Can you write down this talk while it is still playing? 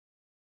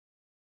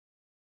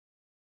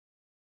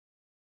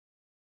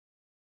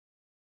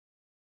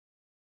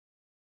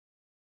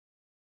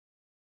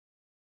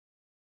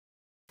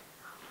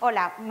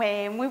Hola,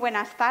 muy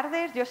buenas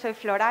tardes. Yo soy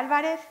Flor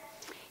Álvarez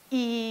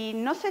y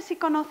no sé si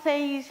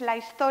conocéis la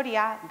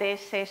historia de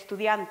ese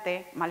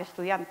estudiante, mal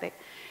estudiante,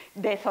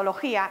 de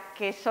zoología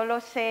que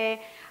solo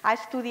se ha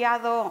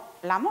estudiado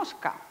la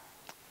mosca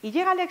y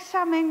llega al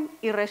examen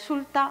y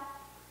resulta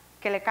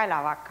que le cae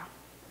la vaca.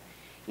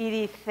 Y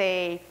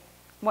dice,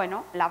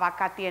 bueno, la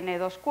vaca tiene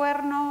 2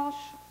 cuernos,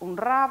 un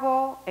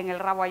rabo, en el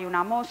rabo hay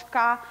una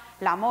mosca,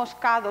 la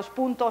mosca, 2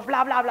 puntos,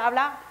 bla, bla, bla,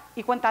 bla,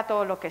 y cuenta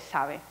todo lo que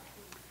sabe.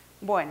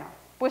 Bueno,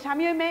 pues a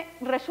mí me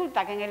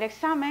resulta que en el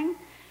examen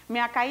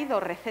me ha caído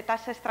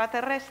recetas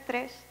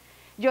extraterrestres,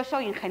 yo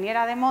soy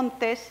ingeniera de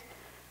montes,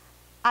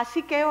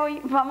 así que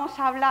hoy vamos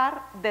a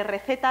hablar de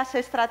recetas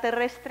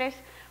extraterrestres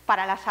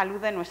para la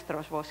salud de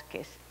nuestros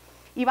bosques.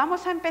 Y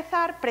vamos a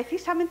empezar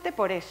precisamente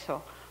por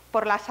eso,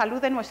 por la salud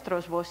de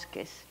nuestros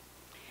bosques.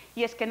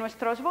 Y es que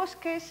nuestros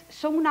bosques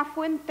son una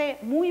fuente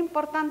muy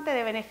importante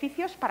de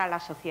beneficios para la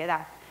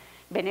sociedad.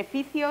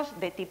 Beneficios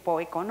de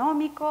tipo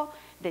económico,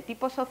 de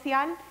tipo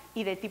social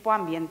y de tipo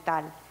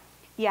ambiental.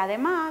 Y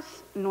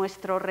además,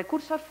 nuestros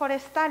recursos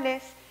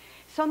forestales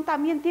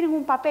también tienen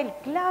un papel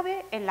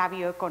clave en la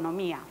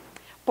bioeconomía.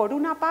 Por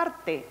una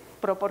parte,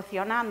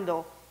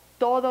 proporcionando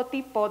todo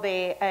tipo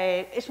de...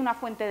 es una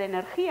fuente de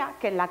energía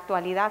que en la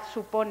actualidad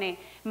supone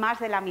más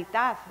de la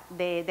mitad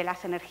de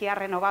las energías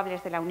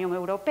renovables de la Unión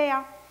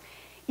Europea.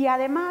 Y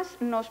además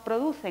nos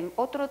producen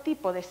otro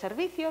tipo de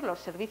servicios, los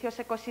servicios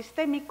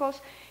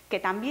ecosistémicos, que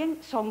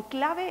también son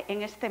clave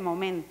en este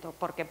momento,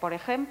 porque, por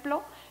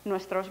ejemplo,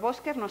 nuestros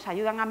bosques nos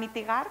ayudan a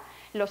mitigar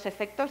los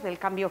efectos del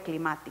cambio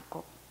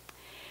climático.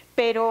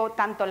 Pero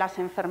tanto las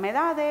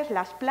enfermedades,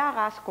 las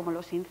plagas como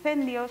los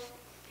incendios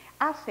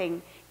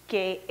hacen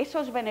que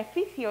esos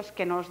beneficios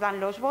que nos dan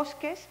los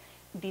bosques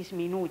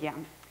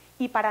disminuyan.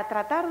 Y para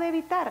tratar de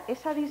evitar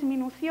esa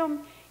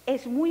disminución,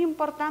 es muy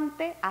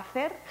importante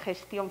hacer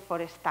gestión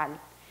forestal.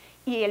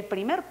 Y el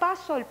primer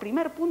paso, el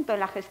primer punto en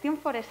la gestión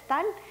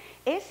forestal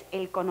es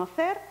el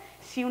conocer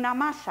si una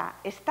masa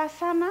está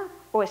sana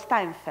o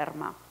está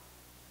enferma.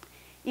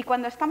 Y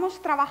cuando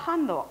estamos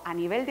trabajando a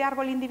nivel de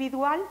árbol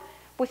individual,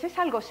 pues es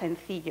algo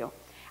sencillo.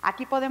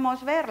 Aquí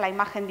podemos ver la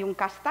imagen de un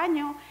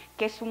castaño,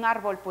 que es un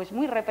árbol pues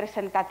muy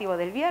representativo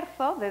del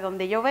Bierzo, de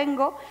donde yo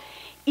vengo,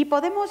 y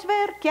podemos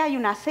ver que hay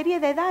una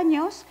serie de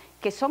daños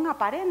que son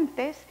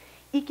aparentes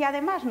y que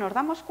además nos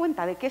damos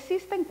cuenta de que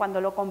existen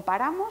cuando lo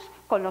comparamos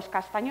con los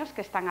castaños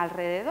que están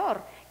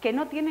alrededor, que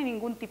no tienen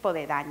ningún tipo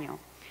de daño.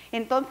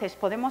 Entonces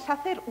podemos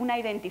hacer una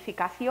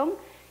identificación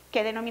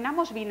que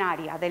denominamos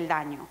binaria del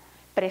daño,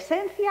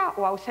 presencia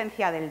o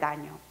ausencia del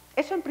daño.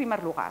 Eso en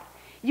primer lugar.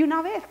 Y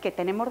una vez que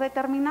tenemos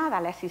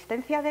determinada la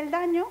existencia del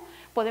daño,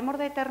 podemos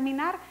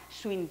determinar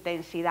su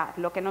intensidad,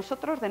 lo que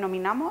nosotros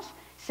denominamos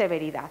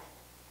severidad.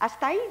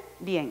 Hasta ahí,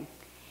 bien.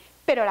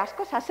 Pero las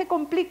cosas se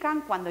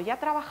complican cuando ya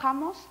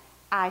trabajamos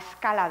a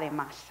escala de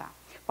masa.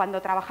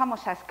 Cuando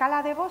trabajamos a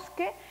escala de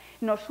bosque,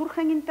 nos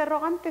surgen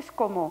interrogantes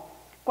como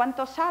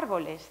 ¿cuántos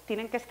árboles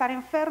tienen que estar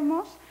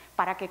enfermos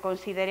para que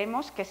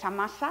consideremos que esa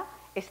masa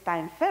está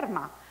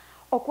enferma?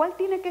 ¿O cuál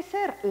tiene que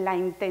ser la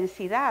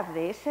intensidad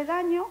de ese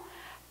daño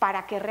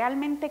para que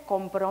realmente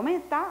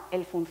comprometa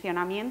el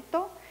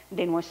funcionamiento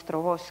de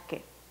nuestro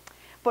bosque?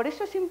 Por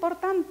eso es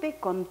importante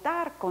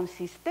contar con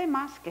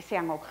sistemas que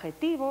sean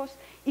objetivos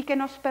y que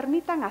nos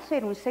permitan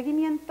hacer un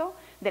seguimiento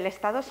del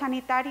estado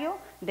sanitario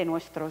de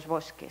nuestros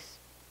bosques.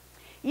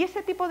 Y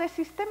ese tipo de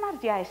sistemas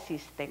ya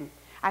existen.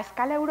 A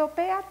escala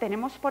europea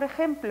tenemos, por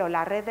ejemplo,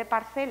 la red de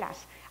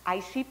parcelas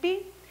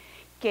ICP,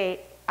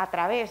 que a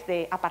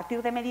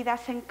partir de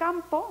medidas en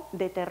campo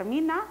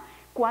determina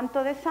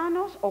cuánto de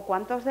sanos o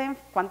cuánto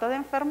de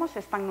enfermos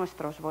están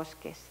nuestros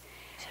bosques.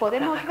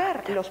 Podemos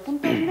ver los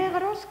puntos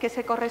negros que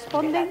se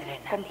corresponden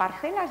con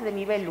parcelas de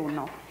nivel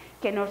 1,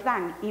 que nos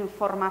dan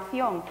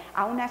información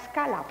a una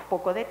escala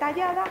poco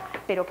detallada,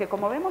 pero que,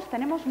 como vemos,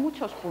 tenemos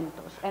muchos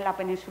puntos en la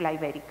península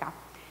ibérica.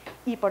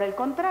 Y por el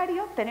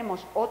contrario,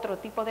 tenemos otro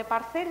tipo de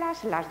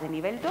parcelas, las de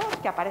nivel 2,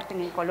 que aparecen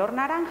en color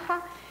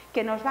naranja,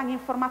 que nos dan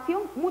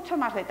información mucho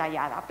más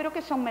detallada, pero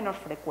que son menos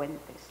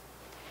frecuentes.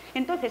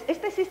 Entonces,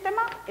 este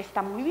sistema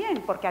está muy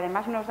bien, porque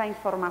además nos da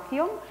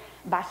información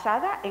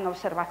basada en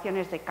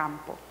observaciones de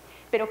campo.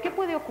 ¿Pero qué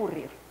puede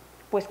ocurrir?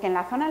 Pues que en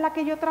la zona en la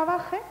que yo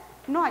trabaje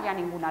no haya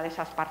ninguna de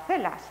esas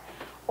parcelas,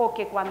 o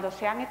que cuando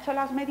se han hecho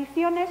las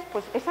mediciones,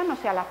 pues esa no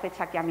sea la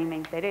fecha que a mí me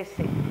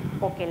interese,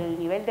 o que el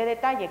nivel de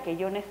detalle que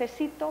yo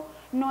necesito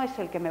no es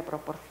el que me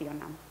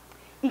proporcionan.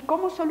 ¿Y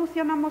cómo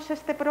solucionamos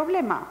este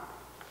problema?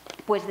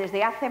 Pues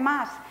desde hace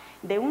más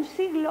de un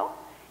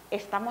siglo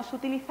estamos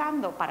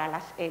utilizando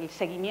para el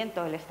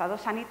seguimiento del estado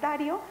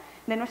sanitario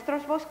de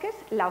nuestros bosques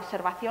la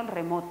observación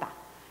remota,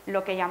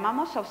 lo que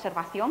llamamos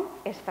observación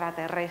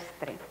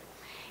extraterrestre,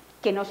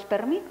 que nos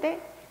permite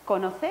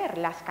conocer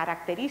las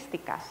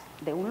características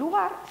de un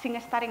lugar sin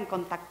estar en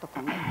contacto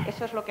con él.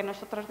 Eso es lo que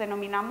nosotros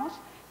denominamos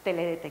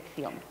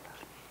teledetección.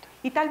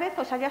 Y tal vez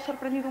os haya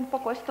sorprendido un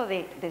poco esto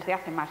de desde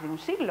hace más de un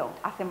siglo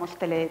hacemos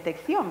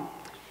teledetección.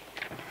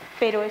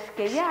 Pero es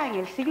que ya en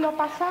el siglo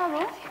pasado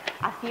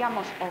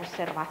hacíamos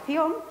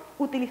observación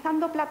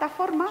utilizando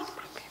plataformas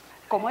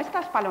como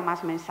estas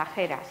palomas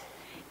mensajeras,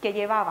 que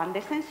llevaban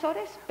de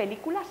sensores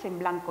películas en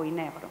blanco y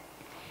negro.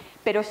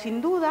 Pero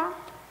sin duda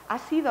ha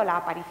sido la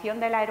aparición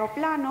del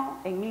aeroplano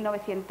en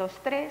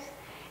 1903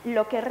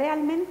 lo que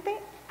realmente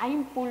ha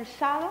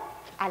impulsado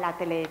a la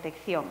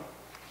teledetección.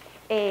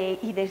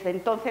 Y desde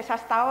entonces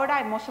hasta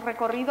ahora hemos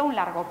recorrido un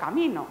largo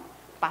camino,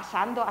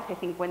 pasando hace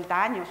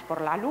 50 años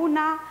por la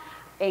Luna,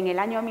 en el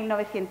año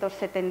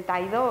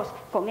 1972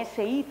 con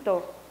ese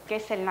hito que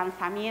es el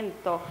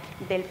lanzamiento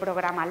del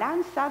programa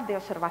Landsat de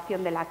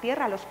observación de la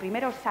Tierra, los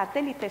primeros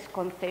satélites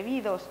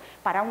concebidos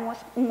para un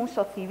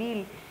uso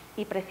civil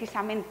y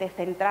precisamente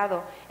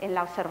centrado en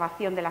la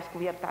observación de las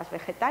cubiertas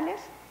vegetales,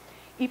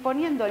 y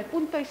poniendo el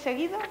punto y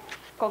seguido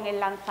con el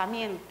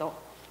lanzamiento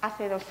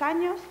hace 2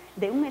 años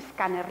de un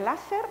escáner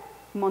láser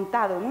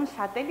montado en un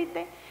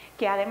satélite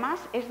que además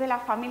es de la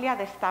familia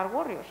de Star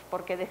Warriors,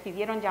 porque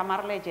decidieron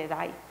llamarle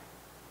Jedi.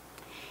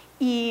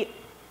 Y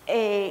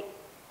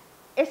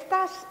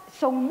estas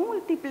son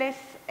múltiples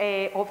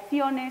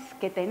opciones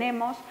que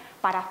tenemos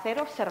para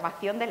hacer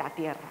observación de la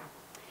Tierra.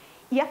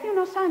 Y hace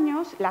unos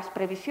años las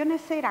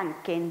previsiones eran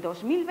que en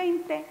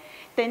 2020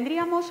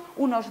 tendríamos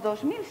unos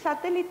 2.000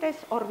 satélites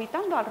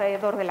orbitando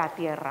alrededor de la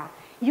Tierra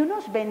y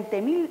unos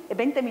 20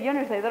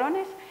 millones de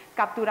drones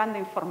capturando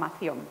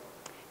información.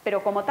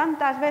 Pero como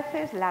tantas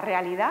veces, la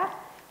realidad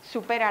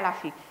supera la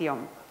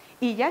ficción.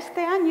 Y ya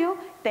este año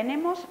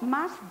tenemos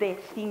más de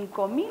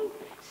 5.000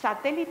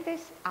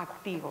 satélites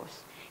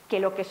activos, que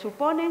lo que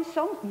suponen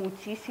son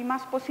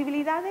muchísimas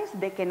posibilidades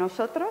de que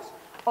nosotros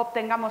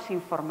obtengamos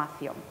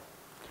información.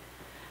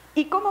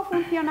 ¿Y cómo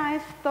funciona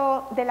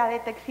esto de la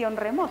detección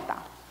remota?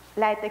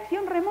 La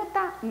detección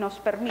remota nos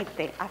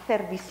permite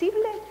hacer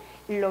visible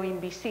lo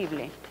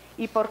invisible.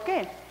 ¿Y por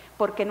qué?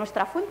 Porque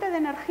nuestra fuente de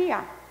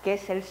energía, que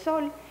es el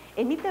Sol,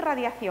 emite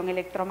radiación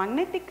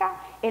electromagnética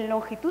en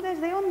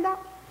longitudes de onda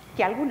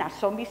que algunas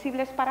son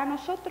visibles para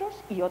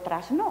nosotros y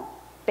otras no,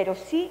 pero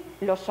sí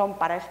lo son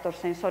para estos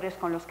sensores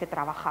con los que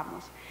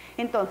trabajamos.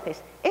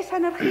 Entonces, esa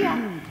energía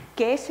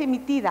que es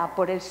emitida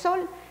por el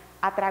Sol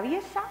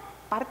atraviesa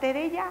parte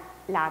de ella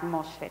la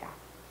atmósfera,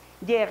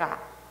 llega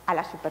a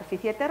la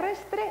superficie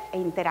terrestre e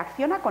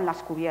interacciona con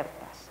las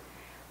cubiertas.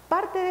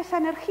 Parte de esa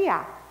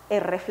energía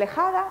es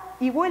reflejada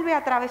y vuelve a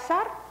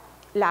atravesar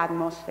la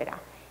atmósfera.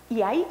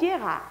 Y ahí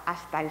llega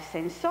hasta el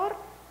sensor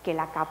que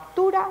la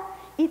captura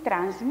y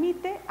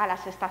transmite a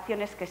las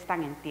estaciones que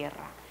están en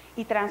tierra.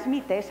 Y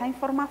transmite esa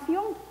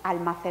información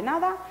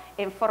almacenada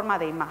en forma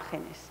de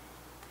imágenes.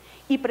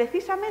 Y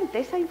precisamente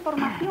esa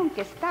información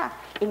que está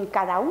en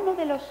cada uno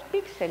de los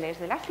píxeles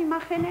de las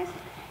imágenes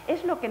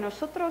es lo que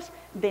nosotros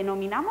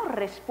denominamos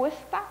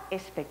respuesta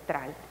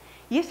espectral.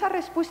 Y esa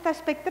respuesta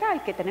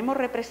espectral que tenemos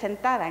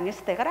representada en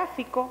este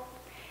gráfico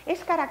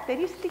es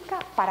característica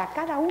para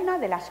cada una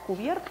de las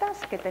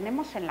cubiertas que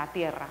tenemos en la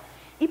Tierra.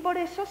 Y por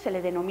eso se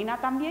le denomina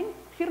también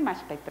firma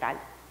espectral.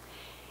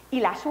 Y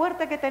la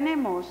suerte que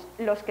tenemos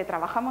los que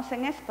trabajamos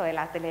en esto de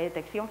la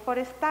teledetección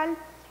forestal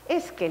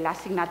es que la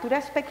asignatura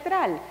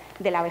espectral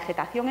de la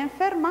vegetación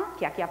enferma,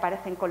 que aquí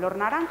aparece en color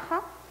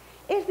naranja,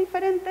 es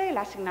diferente de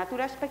la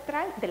asignatura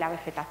espectral de la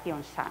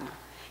vegetación sana,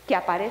 que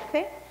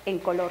aparece en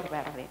color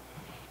verde.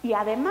 Y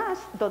además,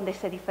 donde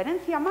se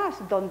diferencia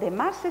más, donde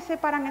más se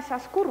separan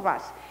esas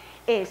curvas,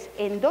 es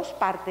en 2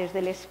 partes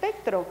del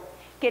espectro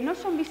que no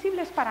son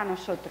visibles para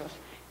nosotros,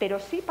 pero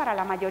sí para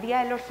la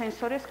mayoría de los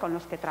sensores con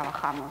los que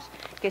trabajamos,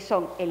 que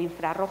son el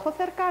infrarrojo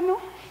cercano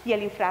y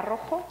el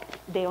infrarrojo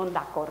de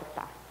onda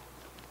corta.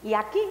 Y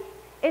aquí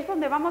es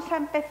donde vamos a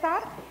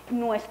empezar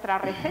nuestra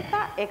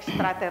receta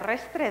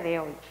extraterrestre de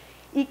hoy.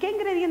 ¿Y qué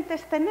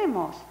ingredientes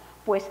tenemos?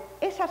 Pues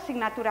esas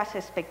signaturas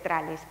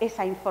espectrales,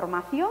 esa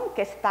información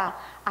que está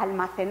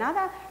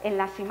almacenada en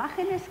las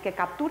imágenes que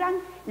capturan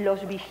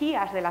los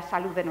vigías de la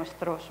salud de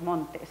nuestros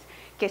montes,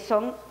 que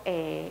son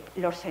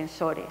los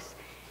sensores.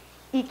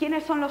 ¿Y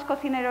quiénes son los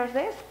cocineros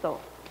de esto?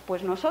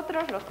 Pues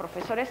nosotros, los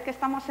profesores que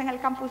estamos en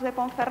el campus de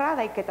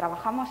Ponferrada y que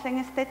trabajamos en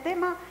este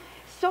tema,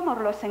 somos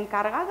los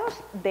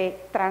encargados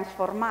de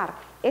transformar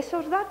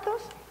esos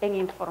datos en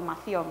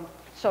información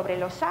sobre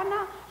lo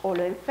sana o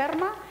lo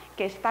enferma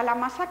que está la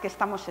masa que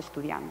estamos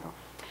estudiando.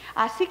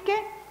 Así que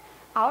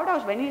ahora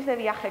os venís de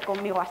viaje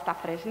conmigo hasta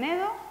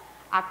Fresnedo,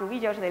 a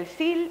Cubillos del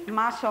Sil,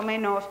 más o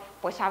menos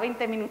pues a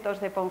 20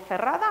 minutos de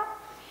Ponferrada,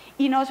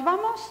 y nos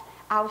vamos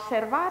a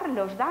observar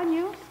los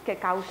daños que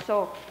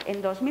causó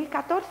en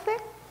 2014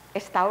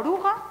 esta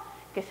oruga,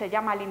 que se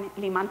llama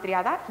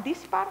Limantria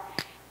dispar,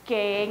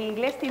 que en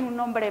inglés tiene un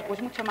nombre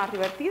pues mucho más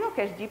divertido,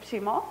 que es Gypsy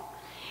Moth,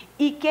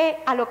 y que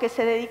a lo que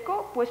se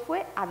dedicó pues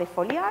fue a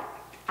defoliar,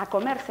 a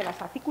comerse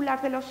las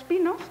acículas de los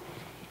pinos,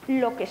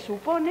 lo que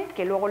supone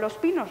que luego los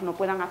pinos no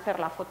puedan hacer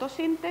la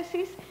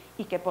fotosíntesis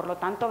y que por lo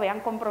tanto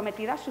vean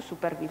comprometida su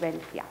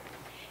supervivencia.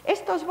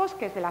 Estos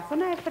bosques de la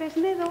zona de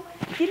Fresnedo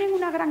tienen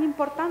una gran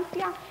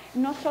importancia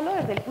no solo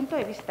desde el punto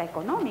de vista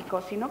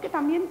económico, sino que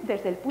también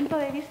desde el punto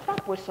de vista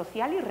pues,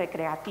 social y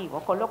recreativo,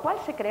 con lo cual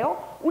se creó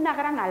una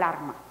gran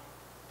alarma.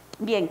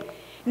 Bien,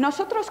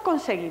 nosotros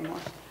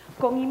conseguimos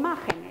con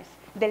imágenes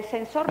del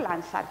sensor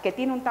Landsat, que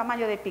tiene un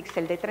tamaño de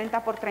píxel de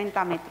 30 por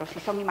 30 metros y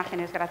son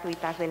imágenes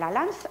gratuitas de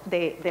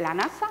la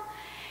NASA,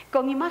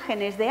 con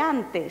imágenes de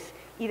antes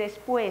y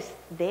después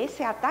de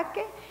ese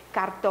ataque,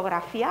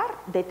 cartografiar,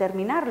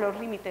 determinar los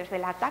límites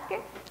del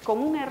ataque con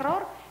un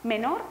error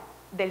menor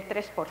del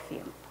 3%.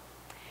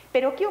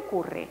 Pero ¿qué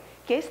ocurre?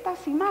 Que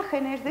estas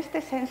imágenes de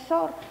este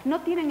sensor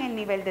no tienen el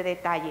nivel de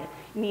detalle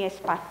ni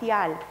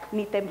espacial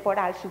ni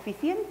temporal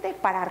suficiente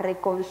para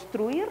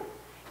reconstruir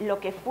lo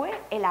que fue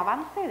el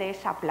avance de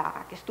esa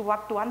plaga, que estuvo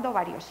actuando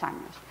varios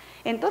años.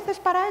 Entonces,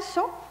 para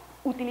eso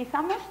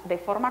utilizamos de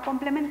forma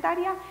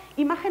complementaria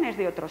imágenes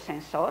de otro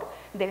sensor,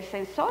 del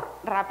sensor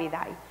Rapid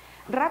Eye.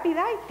 Rapid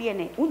Eye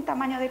tiene un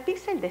tamaño de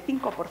píxel de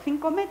 5 por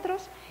 5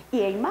 metros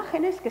y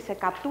imágenes que se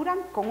capturan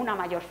con una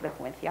mayor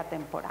frecuencia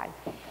temporal.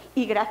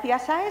 Y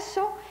gracias a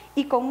eso,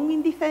 y con un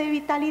índice de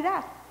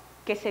vitalidad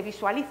que se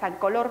visualiza en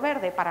color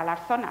verde para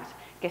las zonas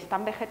que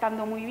están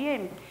vegetando muy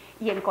bien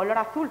y en color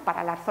azul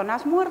para las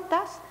zonas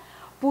muertas,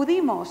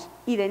 pudimos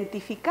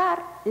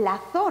identificar la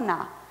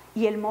zona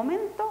y el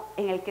momento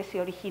en el que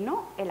se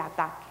originó el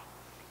ataque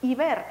y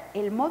ver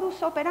el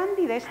modus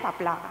operandi de esta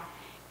plaga,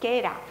 que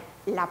era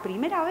la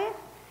primera vez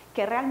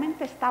que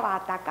realmente estaba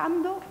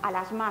atacando a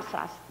las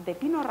masas de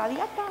pino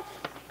radiata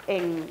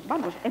en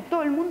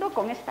todo el mundo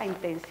con esta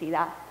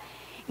intensidad.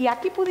 Y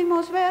aquí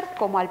pudimos ver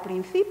cómo al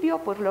principio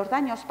pues los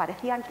daños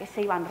parecían que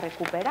se iban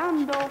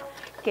recuperando,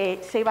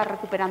 que se iba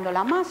recuperando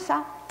la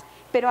masa,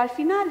 pero al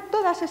final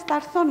todas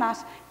estas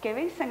zonas que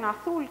veis en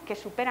azul, que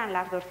superan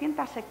las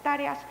 200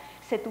 hectáreas,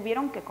 se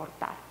tuvieron que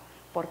cortar,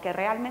 porque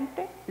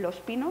realmente los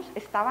pinos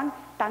estaban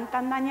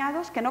tan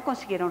dañados que no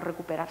consiguieron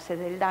recuperarse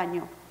del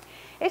daño.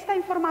 Esta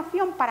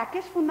información, ¿para qué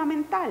es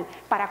fundamental?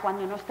 Para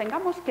cuando nos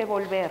tengamos que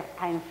volver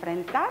a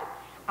enfrentar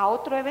a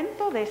otro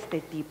evento de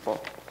este tipo.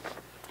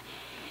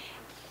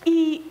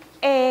 Y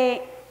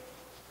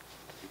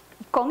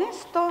con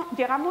esto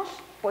llegamos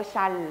pues,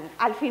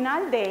 al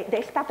final de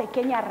esta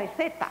pequeña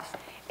receta,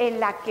 en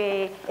la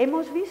que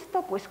hemos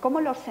visto pues, cómo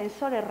los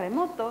sensores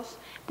remotos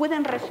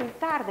pueden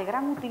resultar de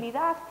gran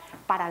utilidad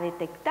para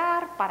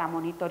detectar, para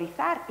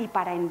monitorizar y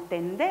para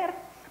entender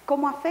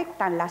cómo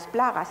afectan las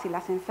plagas y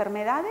las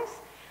enfermedades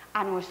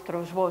a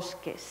nuestros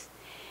bosques.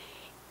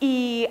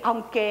 Y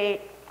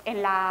aunque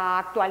en la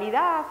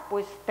actualidad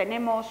pues,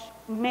 tenemos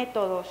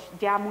métodos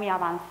ya muy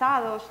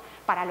avanzados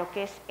para lo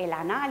que es el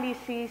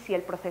análisis y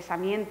el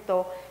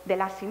procesamiento de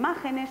las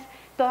imágenes,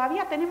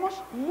 todavía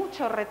tenemos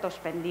muchos retos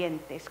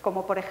pendientes,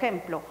 como por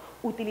ejemplo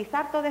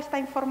utilizar toda esta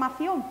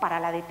información para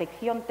la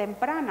detección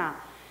temprana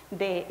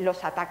de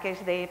los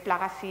ataques de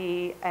plagas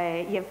y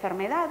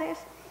enfermedades,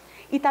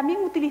 y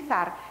también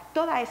utilizar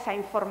toda esa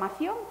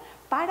información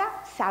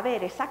para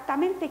saber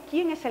exactamente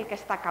quién es el que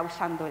está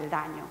causando el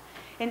daño.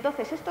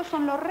 Entonces, estos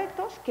son los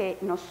retos que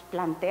nos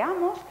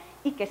planteamos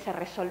y que se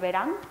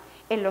resolverán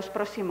en los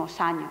próximos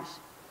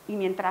años. Y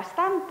mientras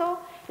tanto,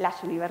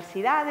 las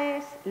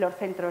universidades, los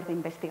centros de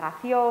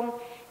investigación,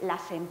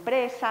 las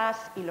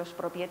empresas y los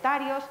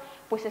propietarios,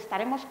 pues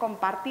estaremos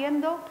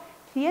compartiendo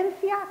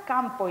ciencia,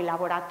 campo y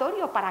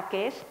laboratorio para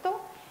que esto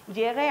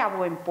llegue a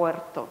buen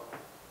puerto.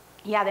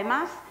 Y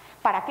además,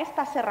 para que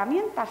estas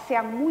herramientas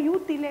sean muy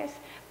útiles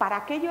para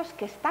aquellos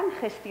que están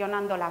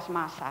gestionando las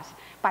masas,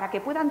 para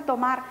que puedan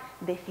tomar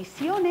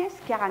decisiones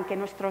que hagan que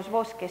nuestros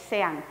bosques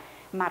sean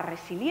más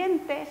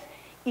resilientes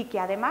y que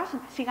además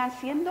sigan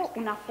siendo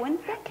una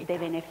fuente de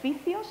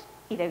beneficios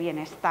y de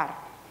bienestar.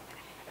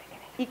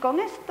 Y con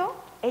esto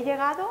he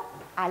llegado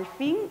al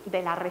fin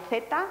de la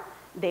receta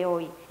de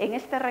hoy, en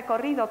este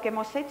recorrido que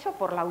hemos hecho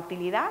por la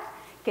utilidad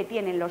que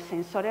tienen los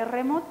sensores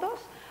remotos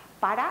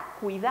para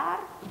cuidar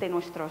de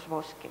nuestros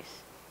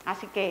bosques.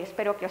 Así que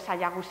espero que os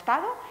haya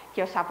gustado,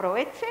 que os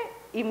aproveche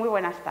y muy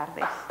buenas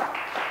tardes.